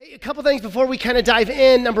a couple things before we kind of dive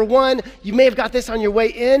in. Number one, you may have got this on your way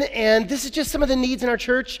in, and this is just some of the needs in our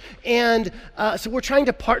church. And so we're trying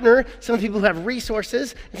to partner some of the people who have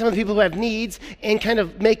resources and some of the people who have needs and kind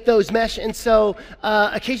of make those mesh. And so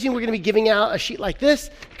occasionally we're going to be giving out a sheet like this,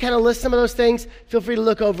 kind of list some of those things. Feel free to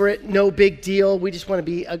look over it. No big deal. We just want to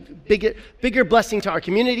be a bigger blessing to our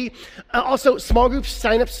community. Also, small group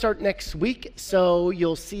signups start next week, so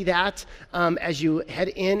you'll see that as you head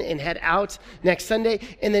in and head out next Sunday.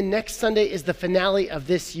 And then next Sunday is the finale of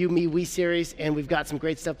this You, Me, We series, and we've got some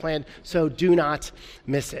great stuff planned, so do not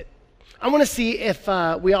miss it. I want to see if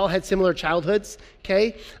we all had similar childhoods,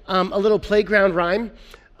 okay? A little playground rhyme.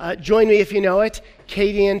 Join me if you know it.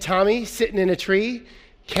 Katie and Tommy sitting in a tree.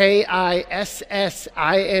 Kissing.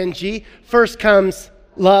 First comes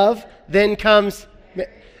love, then comes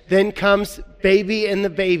baby in the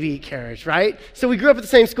baby carriage, right? So we grew up at the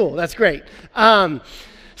same school. That's great.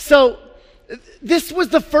 So this was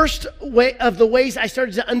the first way of the ways I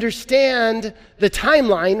started to understand the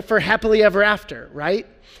timeline for happily ever after, right?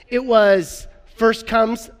 It was first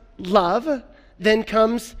comes love, then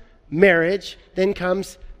comes marriage, then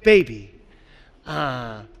comes baby.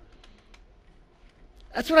 That's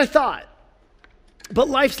what I thought. But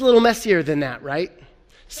life's a little messier than that, right?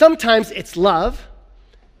 Sometimes it's love,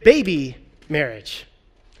 baby, marriage.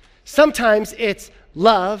 Sometimes it's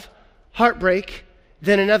love, heartbreak,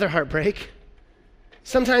 then another heartbreak.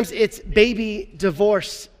 Sometimes it's baby,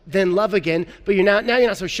 divorce, then love again, but you're not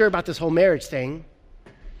so sure about this whole marriage thing.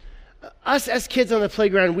 Us as kids on the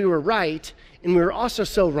playground, we were right, and we were also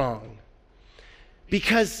so wrong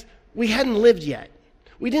because we hadn't lived yet.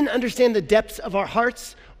 We didn't understand the depths of our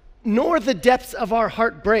hearts, nor the depths of our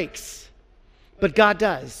heartbreaks, but God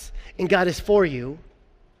does, and God is for you.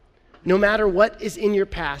 No matter what is in your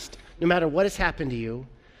past, no matter what has happened to you,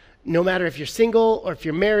 no matter if you're single or if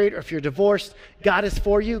you're married or if you're divorced, God is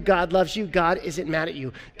for you, God loves you, God isn't mad at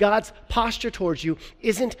you. God's posture towards you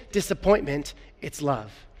isn't disappointment, it's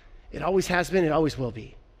love. It always has been, it always will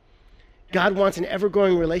be. God wants an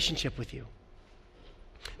ever-growing relationship with you.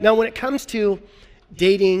 Now, when it comes to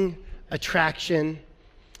dating, attraction,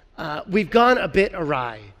 we've gone a bit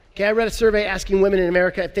awry. Okay, I read a survey asking women in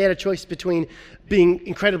America if they had a choice between being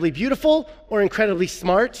incredibly beautiful or incredibly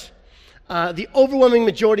smart. The overwhelming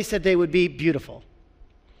majority said they would be beautiful.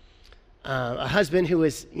 A husband who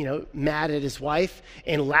was, mad at his wife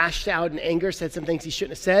and lashed out in anger said some things he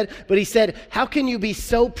shouldn't have said. But he said, "How can you be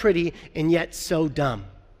so pretty and yet so dumb?"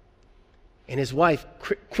 And his wife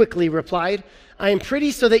quickly replied, "I am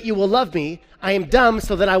pretty so that you will love me. I am dumb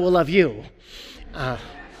so that I will love you."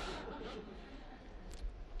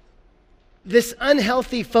 This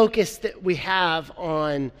unhealthy focus that we have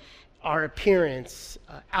on our appearance,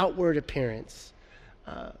 outward appearance,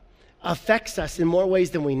 affects us in more ways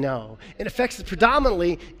than we know. It affects us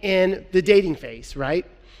predominantly in the dating phase, right?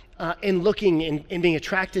 In looking and being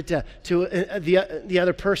attracted to the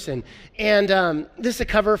other person. And this is a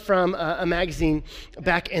cover from a magazine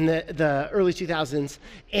back in the early 2000s,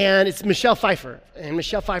 and it's Michelle Pfeiffer. And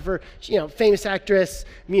Michelle Pfeiffer, famous actress,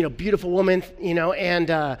 beautiful woman, and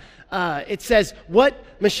it says what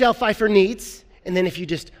Michelle Pfeiffer needs, and then if you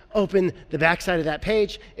just open the backside of that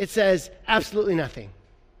page, it says absolutely nothing.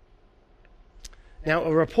 Now,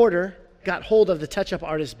 a reporter got hold of the touch-up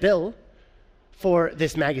artist Bill for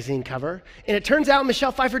this magazine cover, and it turns out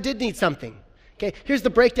Michelle Pfeiffer did need something. Okay, here's the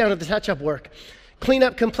breakdown of the touch-up work. Clean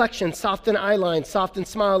up complexion, soften eye line, soften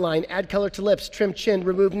smile line, add color to lips, trim chin,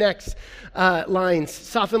 remove necks, lines,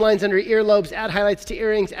 soften lines under earlobes, add highlights to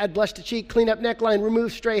earrings, add blush to cheek, clean up neckline,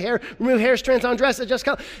 remove stray hair, remove hair strands on dress, adjust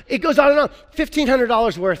color. It goes on and on.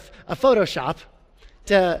 $1,500 worth of Photoshop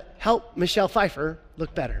to help Michelle Pfeiffer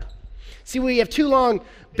look better. See, we have too long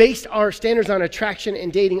based our standards on attraction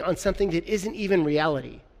and dating on something that isn't even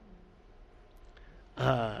reality.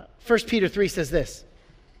 1 Peter 3 says this: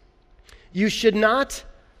 your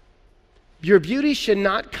beauty should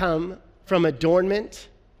not come from adornment,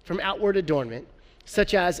 from outward adornment,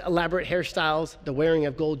 such as elaborate hairstyles, the wearing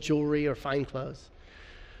of gold jewelry, or fine clothes.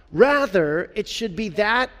 Rather, it should be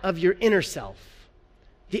that of your inner self,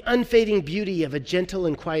 the unfading beauty of a gentle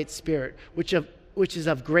and quiet spirit, which is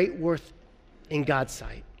of great worth in God's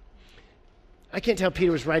sight. I can't tell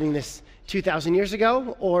Peter was writing this 2,000 years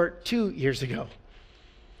ago or 2 years ago.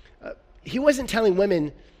 He wasn't telling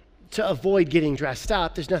women to avoid getting dressed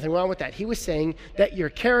up. There's nothing wrong with that. He was saying that your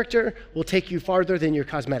character will take you farther than your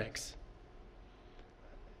cosmetics.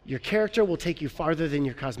 Your character will take you farther than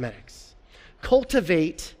your cosmetics.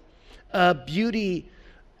 Cultivate a beauty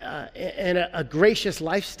and a gracious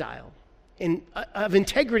lifestyle of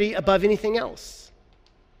integrity above anything else.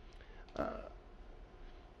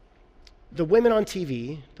 the women on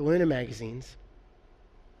TV, the women in magazines,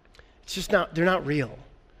 they're not real.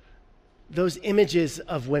 Those images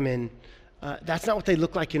of women, that's not what they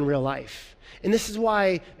look like in real life. And this is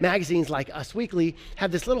why magazines like Us Weekly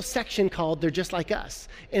have this little section called They're Just Like Us.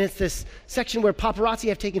 And it's this section where paparazzi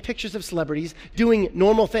have taken pictures of celebrities doing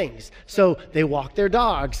normal things. So they walk their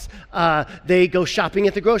dogs, they go shopping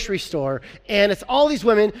at the grocery store, and it's all these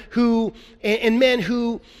women and men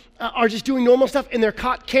who are just doing normal stuff, and they're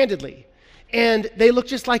caught candidly. And they look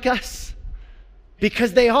just like us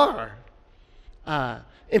because they are.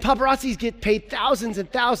 And paparazzis get paid thousands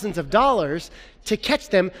and thousands of dollars to catch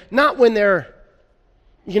them, not when they're,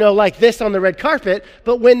 like this on the red carpet,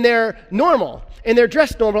 but when they're normal and they're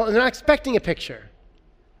dressed normal and they're not expecting a picture.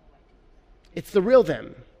 It's the real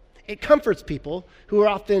them. It comforts people who are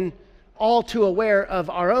often all too aware of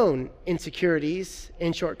our own insecurities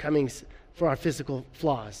and shortcomings for our physical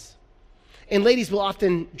flaws. And ladies will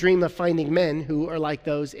often dream of finding men who are like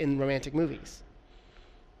those in romantic movies.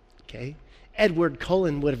 Okay? Edward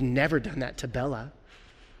Cullen would have never done that to Bella.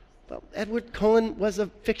 Well, Edward Cullen was a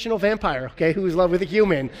fictional vampire, okay, who was in love with a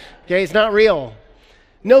human. Okay, it's not real.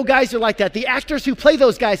 No guys are like that. The actors who play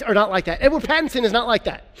those guys are not like that. Edward Pattinson is not like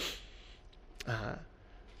that.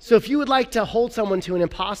 So if you would like to hold someone to an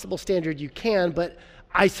impossible standard, you can, but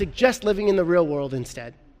I suggest living in the real world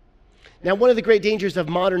instead. Now, one of the great dangers of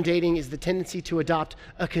modern dating is the tendency to adopt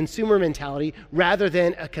a consumer mentality rather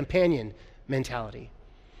than a companion mentality.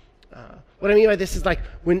 What I mean by this is like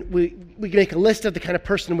when we make a list of the kind of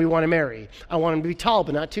person we want to marry. I want him to be tall,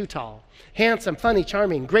 but not too tall. Handsome, funny,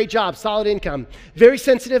 charming, great job, solid income, very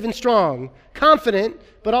sensitive and strong, confident,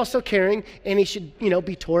 but also caring, and he should,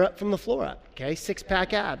 be tore up from the floor up, okay?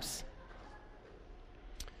 Six-pack abs.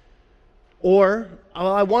 Or,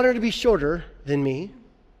 I want her to be shorter than me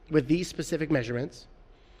with these specific measurements.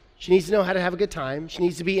 She needs to know how to have a good time. She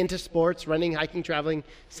needs to be into sports, running, hiking, traveling,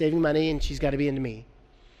 saving money, and she's got to be into me.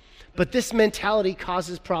 But this mentality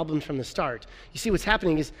causes problems from the start. You see, what's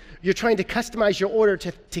happening is you're trying to customize your order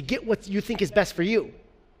to get what you think is best for you.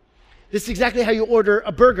 This is exactly how you order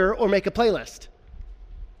a burger or make a playlist.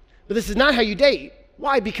 But this is not how you date.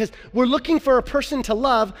 Why? Because we're looking for a person to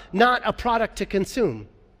love, not a product to consume.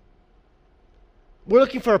 We're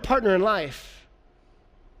looking for a partner in life,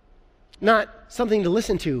 not something to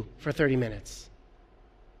listen to for 30 minutes.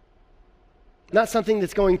 Not something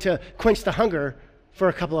that's going to quench the hunger for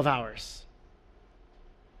a couple of hours.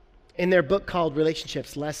 In their book called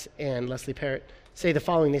Relationships, Les and Leslie Parrott say the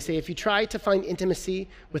following. They say, if you try to find intimacy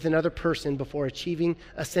with another person before achieving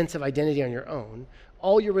a sense of identity on your own,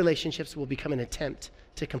 all your relationships will become an attempt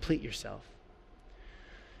to complete yourself.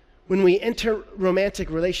 When we enter romantic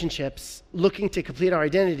relationships looking to complete our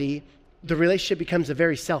identity, the relationship becomes a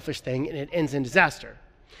very selfish thing and it ends in disaster.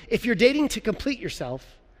 If you're dating to complete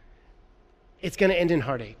yourself, it's going to end in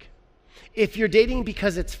heartache. If you're dating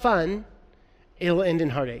because it's fun, it'll end in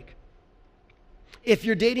heartache. If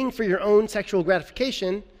you're dating for your own sexual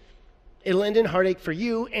gratification, it'll end in heartache for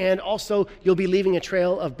you, and also you'll be leaving a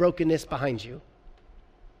trail of brokenness behind you.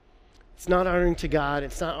 It's not honoring to God.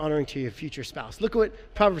 It's not honoring to your future spouse. Look at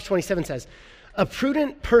what Proverbs 27 says. A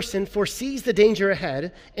prudent person foresees the danger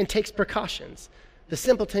ahead and takes precautions. The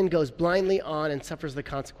simpleton goes blindly on and suffers the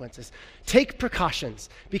consequences. Take precautions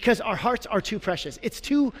because our hearts are too precious. It's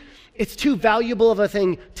too valuable of a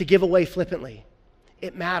thing to give away flippantly.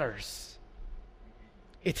 It matters.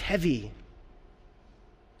 It's heavy.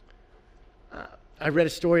 I read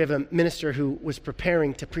a story of a minister who was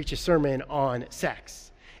preparing to preach a sermon on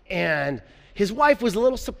sex. And his wife was a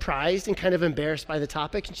little surprised and kind of embarrassed by the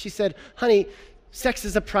topic. And she said, honey, sex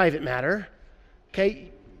is a private matter.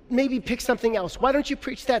 Okay? Maybe pick something else. Why don't you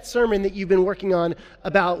preach that sermon that you've been working on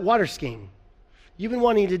about water skiing? You've been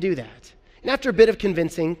wanting to do that. And after a bit of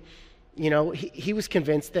convincing, he was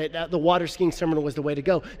convinced that the water skiing sermon was the way to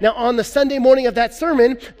go. Now, on the Sunday morning of that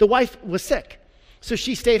sermon, the wife was sick, so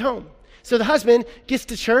she stayed home. So the husband gets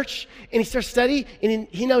to church, and he starts studying, and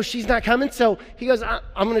he knows she's not coming, so he goes, I'm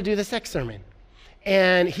going to do the sex sermon.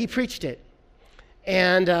 And he preached it.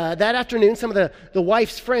 And that afternoon, some of the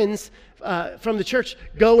wife's friends from the church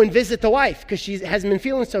go and visit the wife because she hasn't been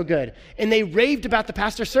feeling so good. And they raved about the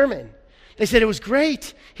pastor's sermon. They said, it was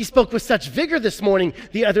great. He spoke with such vigor this morning.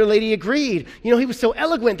 The other lady agreed. He was so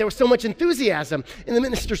eloquent. There was so much enthusiasm. And the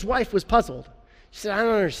minister's wife was puzzled. She said, I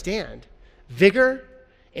don't understand. Vigor?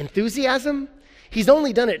 Enthusiasm? He's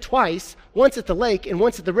only done it twice, once at the lake and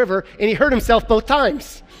once at the river, and he hurt himself both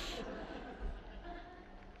times.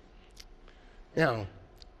 Now,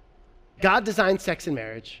 God designed sex and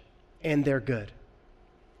marriage, and they're good.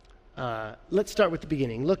 Let's start with the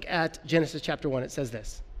beginning. Look at Genesis chapter 1. It says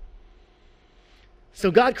this. So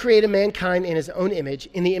God created mankind in his own image.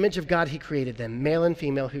 In the image of God, he created them. Male and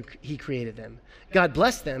female, he created them. God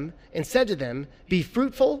blessed them and said to them, be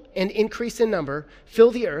fruitful and increase in number,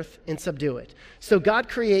 fill the earth and subdue it. So God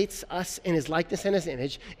creates us in his likeness and his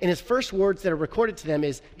image, and his first words that are recorded to them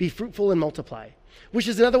is, be fruitful and multiply, which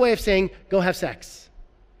is another way of saying, go have sex.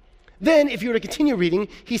 Then, if you were to continue reading,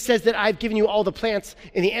 he says that I've given you all the plants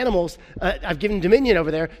and the animals. I've given dominion over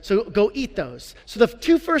there, so go eat those. So the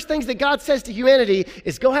two first things that God says to humanity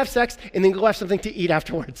is go have sex and then go have something to eat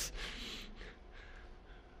afterwards.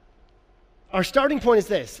 Our starting point is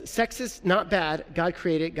this. Sex is not bad. God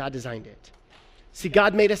created it. God designed it. See,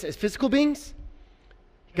 God made us as physical beings.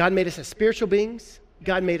 God made us as spiritual beings.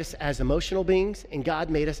 God made us as emotional beings. And God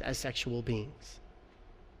made us as sexual beings.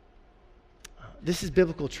 This is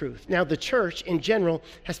biblical truth. Now, the church in general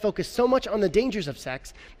has focused so much on the dangers of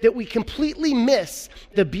sex that we completely miss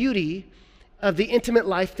the beauty of the intimate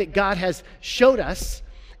life that God has showed us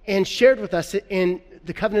and shared with us in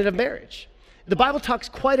the covenant of marriage. The Bible talks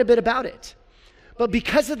quite a bit about it. But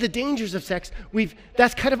because of the dangers of sex,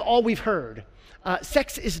 that's kind of all we've heard.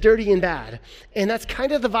 Sex is dirty and bad. And that's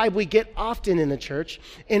kind of the vibe we get often in the church.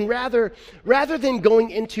 And rather than going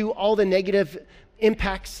into all the negative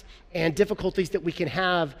impacts and difficulties that we can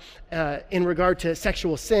have in regard to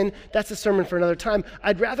sexual sin, that's a sermon for another time.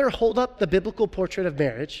 I'd rather hold up the biblical portrait of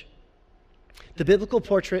marriage, the biblical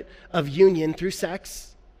portrait of union through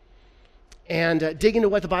sex, and dig into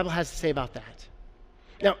what the Bible has to say about that.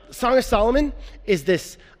 Now, Song of Solomon is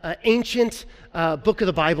this ancient book of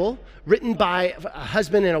the Bible written by a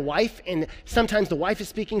husband and a wife, and sometimes the wife is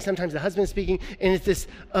speaking, sometimes the husband is speaking, and it's this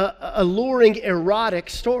alluring, erotic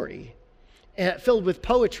story. Filled with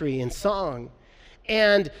poetry and song.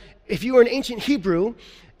 And if you were an ancient Hebrew,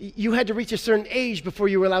 you had to reach a certain age before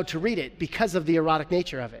you were allowed to read it because of the erotic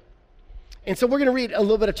nature of it. And so we're going to read a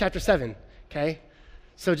little bit of chapter 7, okay?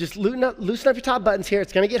 So just loosen up your top buttons here.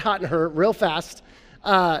 It's going to get hot in her real fast.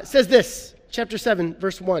 It says this, chapter 7,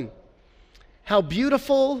 verse 1. How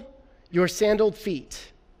beautiful your sandaled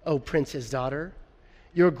feet, O prince's daughter.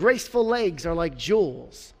 Your graceful legs are like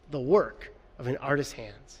jewels, the work of an artist's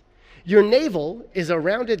hands. Your navel is a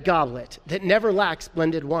rounded goblet that never lacks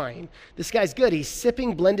blended wine. This guy's good. He's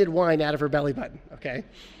sipping blended wine out of her belly button, okay?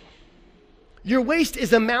 Your waist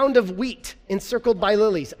is a mound of wheat encircled by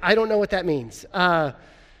lilies. I don't know what that means.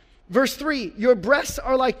 Verse 3, your breasts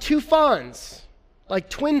are like two fawns, like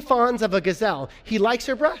twin fawns of a gazelle. He likes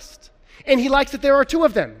her breast, and he likes that there are two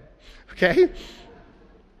of them, okay?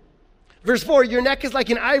 Verse 4, your neck is like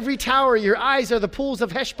an ivory tower. Your eyes are the pools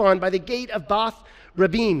of Heshbon by the gate of Bath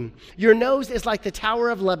Rabim. Your nose is like the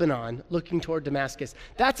Tower of Lebanon looking toward Damascus.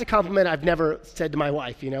 That's a compliment I've never said to my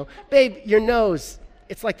wife, Babe, your nose,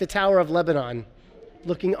 it's like the Tower of Lebanon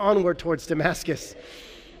looking onward towards Damascus.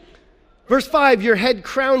 Verse 5, your head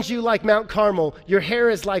crowns you like Mount Carmel. Your hair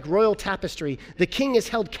is like royal tapestry. The king is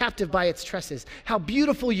held captive by its tresses. How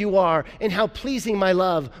beautiful you are, and how pleasing, my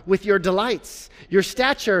love, with your delights. Your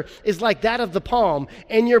stature is like that of the palm,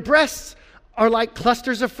 and your breasts are like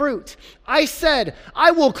clusters of fruit. I said,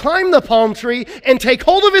 I will climb the palm tree and take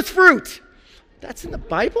hold of its fruit. That's in the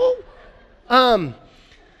Bible?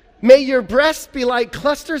 May your breasts be like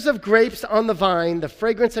clusters of grapes on the vine, the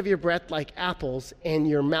fragrance of your breath like apples, and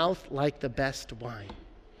your mouth like the best wine.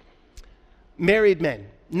 Married men,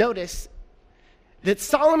 notice that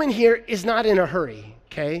Solomon here is not in a hurry,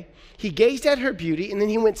 okay? He gazed at her beauty, and then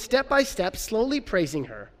he went step by step, slowly praising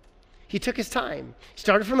her. He took his time. He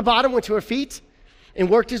started from the bottom, went to her feet, and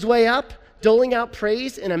worked his way up, doling out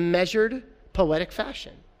praise in a measured, poetic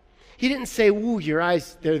fashion. He didn't say, "Ooh, your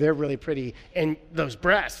eyes, they're really pretty, and those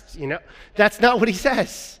breasts, That's not what he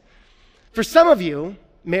says. For some of you,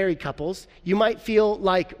 married couples, you might feel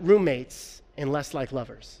like roommates and less like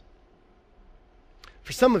lovers.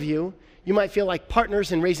 For some of you, you might feel like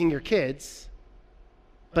partners in raising your kids,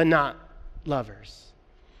 but not lovers.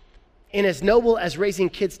 And as noble as raising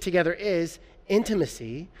kids together is,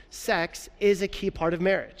 intimacy, sex, is a key part of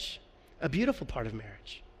marriage, a beautiful part of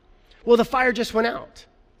marriage. Well, the fire just went out.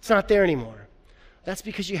 It's not there anymore. That's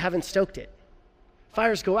because you haven't stoked it.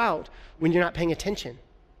 Fires go out when you're not paying attention,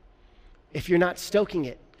 if you're not stoking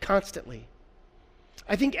it constantly.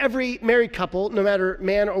 I think every married couple, no matter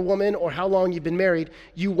man or woman or how long you've been married,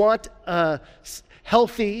 you want a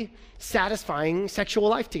healthy, satisfying sexual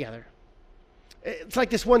life together. It's like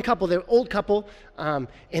this one couple, they're an old couple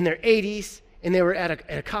in their 80s, and they were at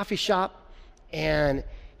a coffee shop, and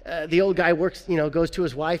the old guy goes to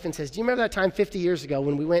his wife and says, do you remember that time 50 years ago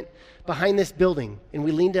when we went behind this building and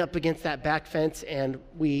we leaned up against that back fence and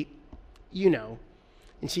and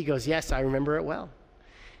she goes, yes, I remember it well.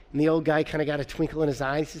 And the old guy kind of got a twinkle in his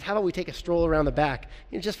eye. He says, how about we take a stroll around the back,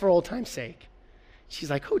 just for old time's sake? She's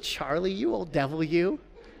like, oh, Charlie, you old devil, you.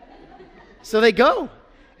 So they go,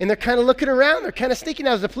 and they're kind of looking around. They're kind of sneaking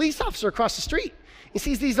out. There's a police officer across the street. He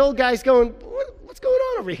sees these old guys going, what's going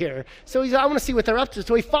on over here? So he's, I want to see what they're up to.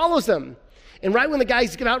 So he follows them. And right when the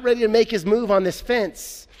guy's about ready to make his move on this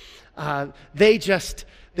fence, they just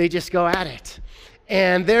go at it.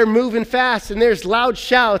 And they're moving fast, and there's loud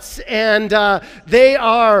shouts, and they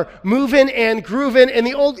are moving and grooving, and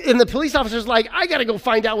the police officer's like, I got to go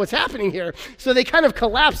find out what's happening here. So they kind of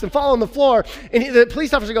collapse and fall on the floor, and the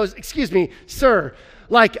police officer goes, excuse me, sir,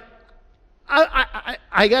 like,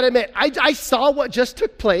 I got to admit, I saw what just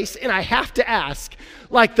took place, and I have to ask,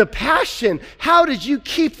 like the passion, how did you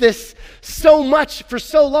keep this so much for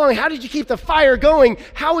so long? How did you keep the fire going?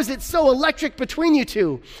 How is it so electric between you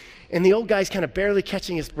two? And the old guy's kind of barely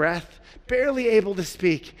catching his breath, barely able to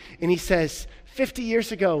speak. And he says, 50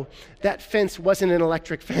 years ago, that fence wasn't an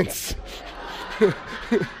electric fence.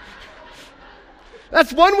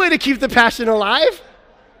 That's one way to keep the passion alive.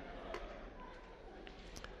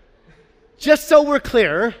 Just so we're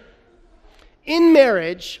clear, in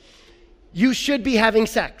marriage, you should be having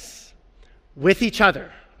sex with each other,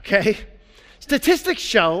 okay? Statistics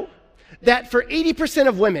show that for 80%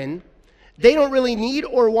 of women, they don't really need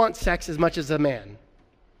or want sex as much as a man.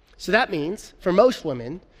 So that means, for most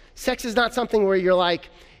women, sex is not something where you're like,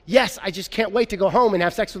 yes, I just can't wait to go home and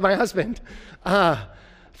have sex with my husband.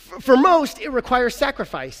 For most, it requires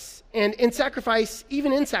sacrifice. And in sacrifice,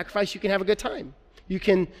 even in sacrifice, you can have a good time. It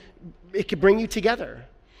can bring you together.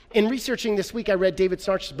 In researching this week, I read David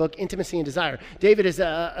Snarch's book, Intimacy and Desire. David is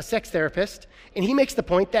a sex therapist, and he makes the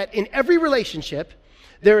point that in every relationship,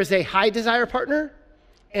 there is a high desire partner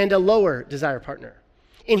and a lower desire partner.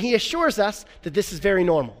 And he assures us that this is very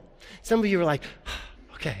normal. Some of you are like,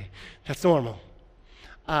 okay, that's normal.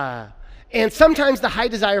 And sometimes the high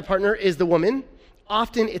desire partner is the woman.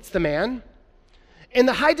 Often it's the man. And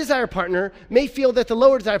the high desire partner may feel that the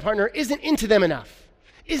lower desire partner isn't into them enough,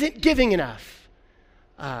 isn't giving enough.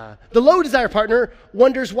 The low desire partner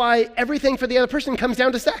wonders why everything for the other person comes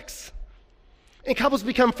down to sex. And couples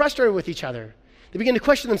become frustrated with each other. They begin to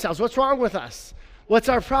question themselves, what's wrong with us? What's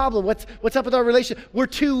our problem? What's up with our relationship? We're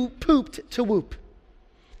too pooped to whoop.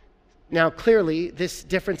 Now, clearly, this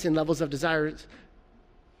difference in levels of desires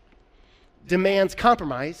demands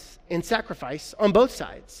compromise and sacrifice on both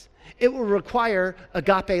sides. It will require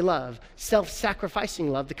agape love, self-sacrificing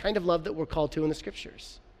love, the kind of love that we're called to in the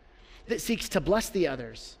scriptures, that seeks to bless the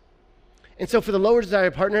others. And so for the lower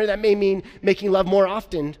desire partner, that may mean making love more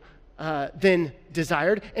often than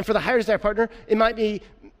desired. And for the higher desire partner, it might be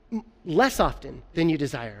less often than you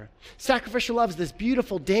desire. Sacrificial love is this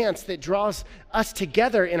beautiful dance that draws us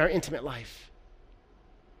together in our intimate life.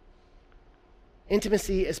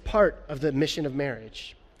 Intimacy is part of the mission of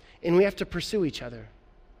marriage, and we have to pursue each other.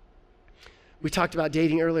 We talked about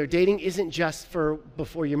dating earlier. Dating isn't just for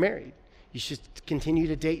before you're married. You should continue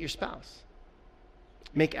to date your spouse.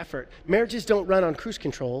 Make effort. Marriages don't run on cruise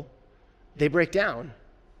control. They break down.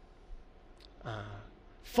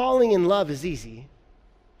 Falling in love is easy.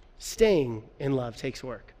 Staying in love takes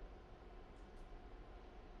work.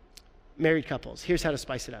 Married couples, here's how to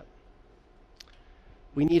spice it up.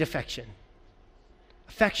 We need affection.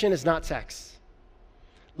 Affection is not sex.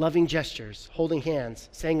 Loving gestures, holding hands,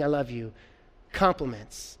 saying I love you,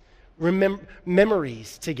 compliments,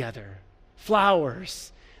 memories together,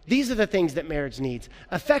 flowers. These are the things that marriage needs.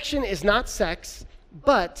 Affection is not sex,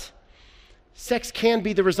 but sex can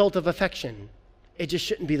be the result of affection. It just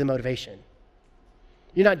shouldn't be the motivation.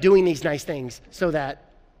 You're not doing these nice things so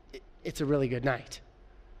that it's a really good night.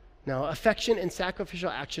 No, affection and sacrificial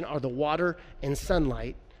action are the water and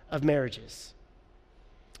sunlight of marriages.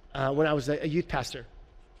 When I was a youth pastor,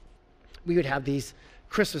 we would have these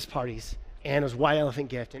Christmas parties, and it was White Elephant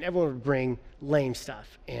Gift, and everyone would bring lame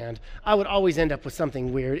stuff. And I would always end up with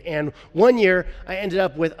something weird. And one year, I ended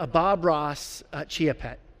up with a Bob Ross Chia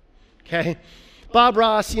Pet. Okay? Bob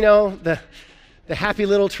Ross, the happy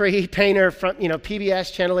little tree painter from,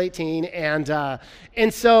 PBS Channel 18.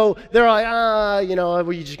 And so they're like,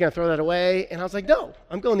 were you just going to throw that away? And I was like, no,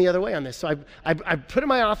 I'm going the other way on this. So I put it in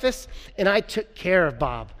my office, and I took care of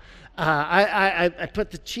Bob. I put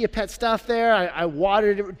the Chia Pet stuff there. I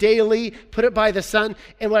watered it daily, put it by the sun.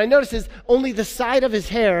 And what I noticed is only the side of his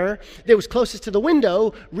hair that was closest to the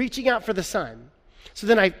window reaching out for the sun. So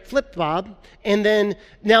then I flipped Bob, and then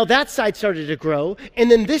now that side started to grow, and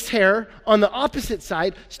then this hair on the opposite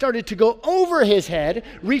side started to go over his head,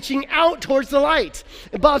 reaching out towards the light.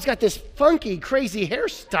 And Bob's got this funky, crazy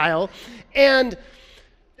hairstyle, and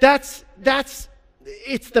that's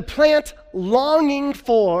It's the plant longing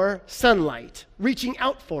for sunlight, reaching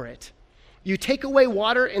out for it. You take away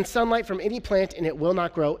water and sunlight from any plant and it will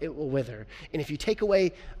not grow, it will wither. And if you take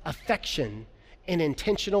away affection and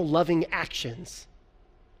intentional loving actions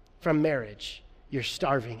from marriage, you're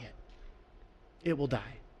starving it. It will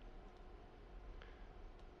die.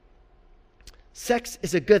 Sex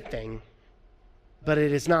is a good thing, but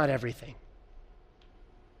it is not everything.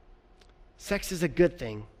 Sex is a good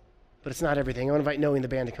thing, but it's not everything. I want to invite Noe and the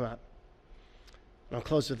band to come up. And I'll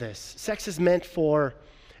close with this. Sex is meant for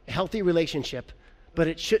a healthy relationship, but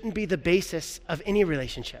it shouldn't be the basis of any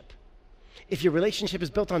relationship. If your relationship is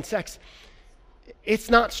built on sex, it's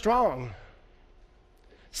not strong.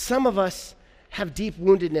 Some of us have deep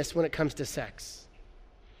woundedness when it comes to sex.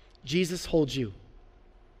 Jesus holds you,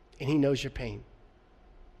 and he knows your pain.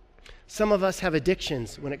 Some of us have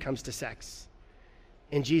addictions when it comes to sex,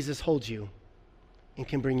 and Jesus holds you and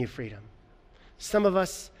can bring you freedom. Some of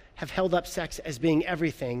us have held up sex as being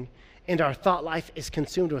everything, and our thought life is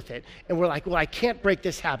consumed with it. And we're like, well, I can't break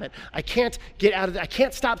this habit. I can't get out of it. I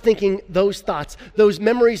can't stop thinking those thoughts. Those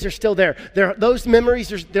memories are still there. Those memories,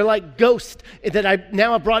 they're like ghosts that I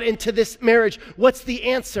now have brought into this marriage. What's the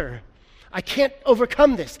answer? I can't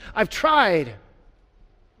overcome this. I've tried.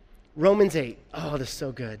 Romans 8. Oh, this is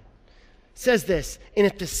so good. Says this, and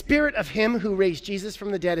if the spirit of him who raised Jesus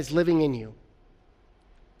from the dead is living in you,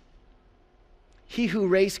 he who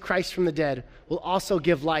raised Christ from the dead will also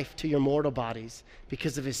give life to your mortal bodies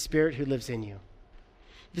because of his spirit who lives in you.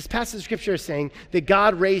 This passage of scripture is saying that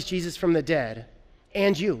God raised Jesus from the dead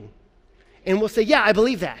and you. And we'll say, yeah, I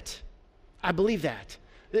believe that. I believe that.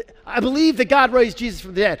 I believe that God raised Jesus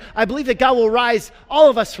from the dead. I believe that God will rise all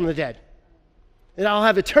of us from the dead. And I'll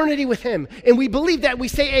have eternity with him. And we believe that. We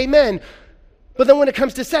say amen. But then when it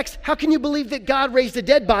comes to sex, how can you believe that God raised a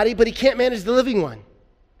dead body, but he can't manage the living one?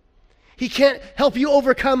 He can't help you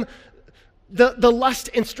overcome the lust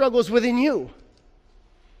and struggles within you.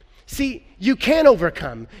 See, you can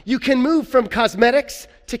overcome. You can move from cosmetics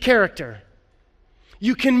to character.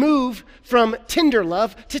 You can move from Tinder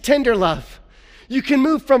love to tender love. You can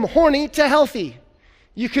move from horny to healthy.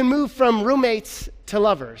 You can move from roommates to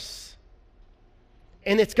lovers.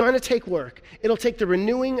 And it's going to take work. It'll take the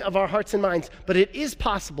renewing of our hearts and minds, but it is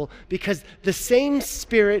possible because the same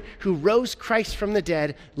Spirit who rose Christ from the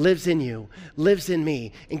dead lives in you, lives in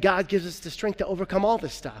me, and God gives us the strength to overcome all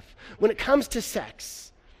this stuff. When it comes to sex,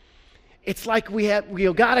 it's like we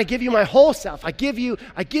go, God, I give you my whole self. I give you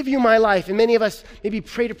my life. And many of us maybe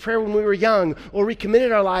prayed a prayer when we were young, or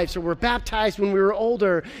recommitted our lives, or were baptized when we were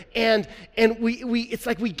older. And we it's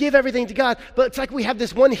like we give everything to God, but it's like we have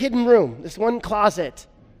this one hidden room, this one closet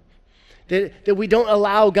that we don't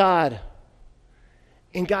allow God.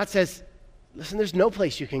 And God says, listen, there's no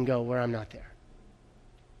place you can go where I'm not there.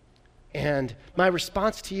 And my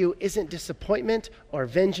response to you isn't disappointment or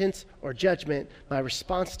vengeance or judgment. My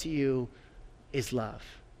response to you is love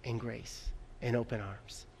and grace and open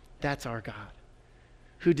arms. That's our God,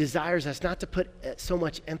 who desires us not to put so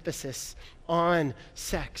much emphasis on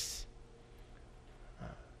sex,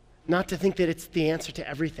 not to think that it's the answer to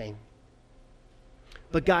everything.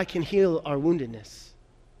 But God can heal our woundedness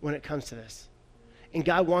when it comes to this. And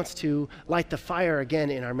God wants to light the fire again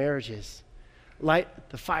in our marriages. Light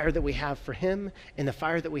the fire that we have for him and the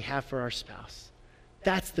fire that we have for our spouse.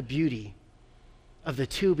 That's the beauty of the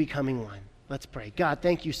two becoming one. Let's pray. God,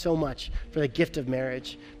 thank you so much for the gift of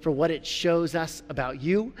marriage, for what it shows us about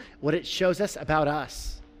you, what it shows us about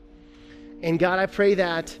us. And God, I pray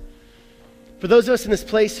that for those of us in this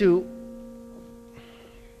place who,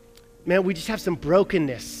 man, we just have some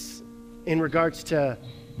brokenness in regards to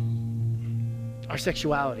our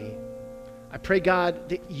sexuality. I pray, God,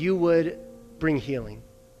 that you would bring healing,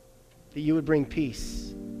 that you would bring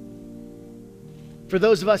peace. For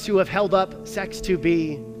those of us who have held up sex to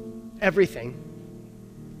be everything,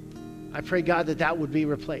 I pray, God, that that would be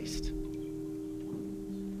replaced.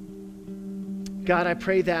 God, I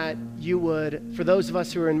pray that you would, for those of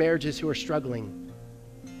us who are in marriages who are struggling,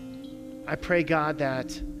 I pray, God,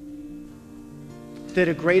 that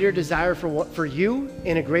a greater desire for you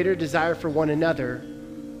and a greater desire for one another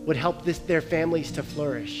would help their families to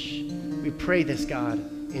flourish. We pray this, God,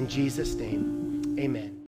 in Jesus' name. Amen.